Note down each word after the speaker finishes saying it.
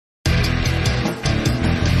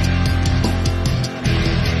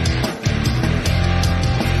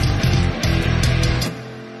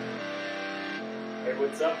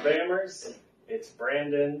Bammers? It's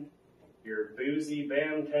Brandon, your boozy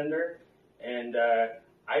Bam tender, and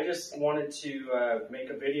I just wanted to make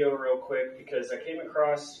a video real quick because I came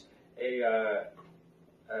across a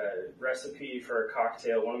recipe for a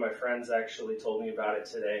cocktail. One of my friends actually told me about it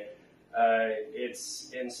today. It's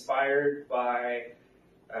inspired by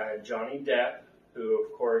Johnny Depp, who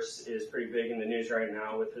of course is pretty big in the news right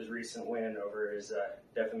now with his recent win over his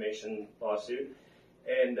defamation lawsuit.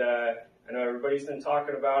 And I know everybody's been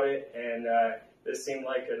talking about it, and this seemed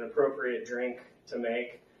like an appropriate drink to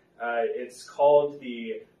make. It's called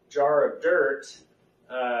the Jar of Dirt,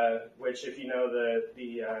 which if you know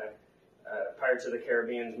the Pirates of the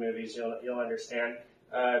Caribbean movies, you'll understand.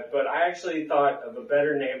 But I actually thought of a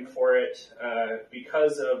better name for it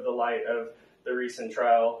because of the light of the recent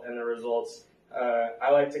trial and the results.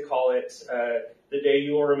 I like to call it the day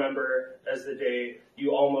you will remember as the day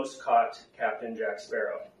you almost caught Captain Jack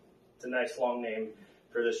Sparrow. It's a nice long name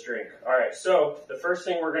for this drink. All right, so the first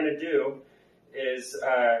thing we're going to do is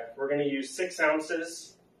we're going to use 6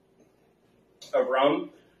 ounces of rum.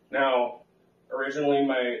 Now, originally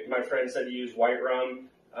my friend said to use white rum.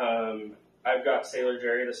 I've got Sailor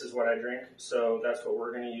Jerry. This is what I drink, so that's what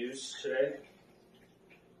we're going to use today.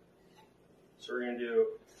 So we're going to do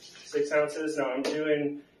 6 ounces. Now I'm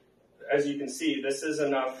doing, as you can see, this is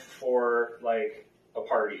enough for like a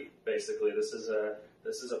party, basically. This is a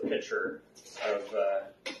pitcher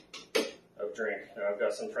of drink. Now I've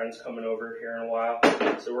got some friends coming over here in a while,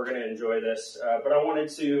 so we're going to enjoy this. But I wanted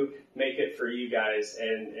to make it for you guys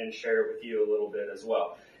and share it with you a little bit as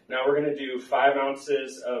well. Now we're going to do 5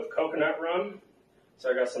 ounces of coconut rum. So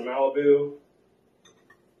I got some Malibu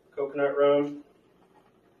coconut rum.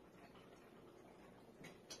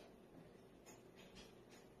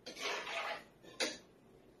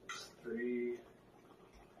 Three,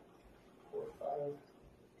 4, 5.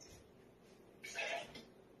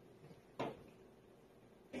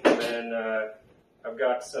 And then I've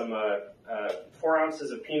got some 4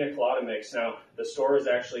 ounces of pina colada mix. Now, the store was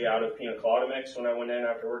actually out of pina colada mix when I went in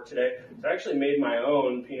after work today. So I actually made my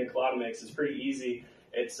own pina colada mix. It's pretty easy.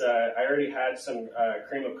 It's I already had some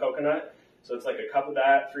cream of coconut, so it's like a cup of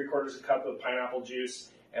that, 3/4 cup of pineapple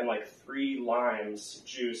juice, and like 3 limes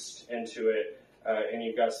juiced into it. And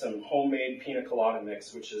you've got some homemade pina colada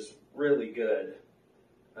mix, which is really good.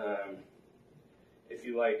 If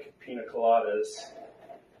you like pina coladas,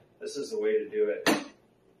 this is the way to do it.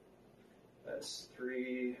 That's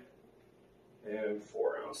 3 and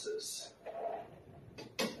 4 ounces.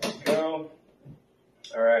 There we go.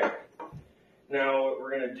 All right. Now what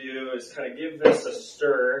we're going to do is kind of give this a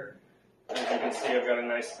stir. As you can see, I've got a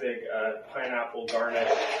nice big pineapple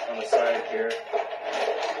garnish on the side here.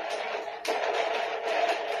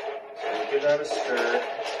 Give that a stir,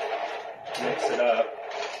 mix it up,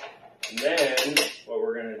 and then what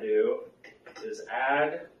we're going to do is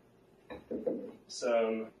add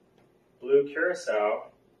some blue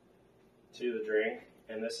curacao to the drink,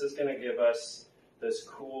 and this is going to give us this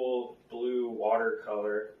cool blue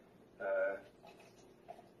watercolor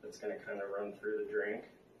that's going to kind of run through the drink.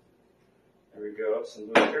 There we go, some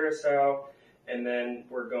blue curacao, and then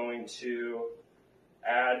we're going to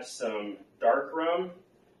add some dark rum.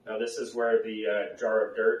 Now this is where the jar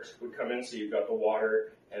of dirt would come in, so you've got the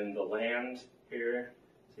water and the land here.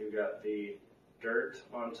 So you've got the dirt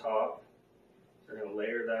on top. So we're going to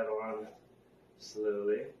layer that on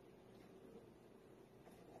slowly,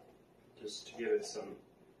 just to give it some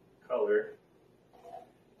color.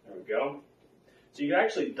 There we go. So you can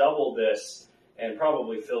actually double this and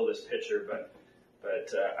probably fill this pitcher, but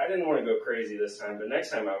I didn't want to go crazy this time, but next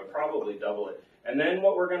time I would probably double it. And then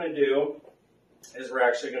what we're going to do is we're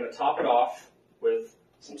actually going to top it off with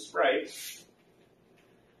some Sprite.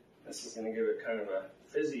 This is going to give it kind of a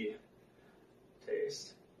fizzy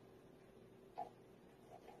taste.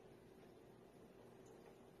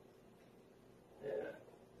 Yeah.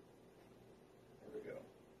 There we go.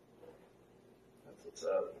 That's what's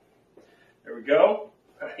up. There we go.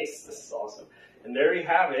 Nice. This is awesome. And there you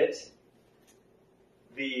have it.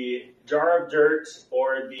 The jar of dirt,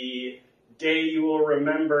 or the day you will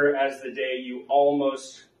remember as the day you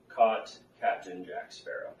almost caught Captain Jack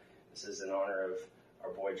Sparrow. This is in honor of our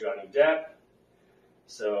boy Johnny Depp.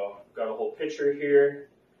 So I've got a whole pitcher here.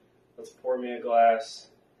 Let's pour me a glass.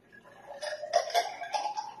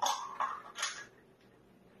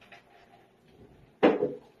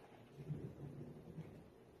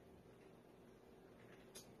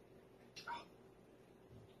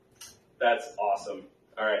 That's awesome.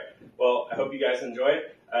 All right. Well, I hope you guys enjoy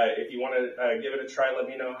it. If you want to give it a try, let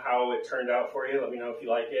me know how it turned out for you. Let me know if you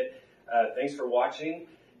like it. Thanks for watching.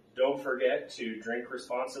 Don't forget to drink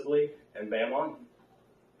responsibly and bam on.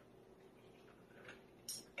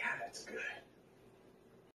 That's good.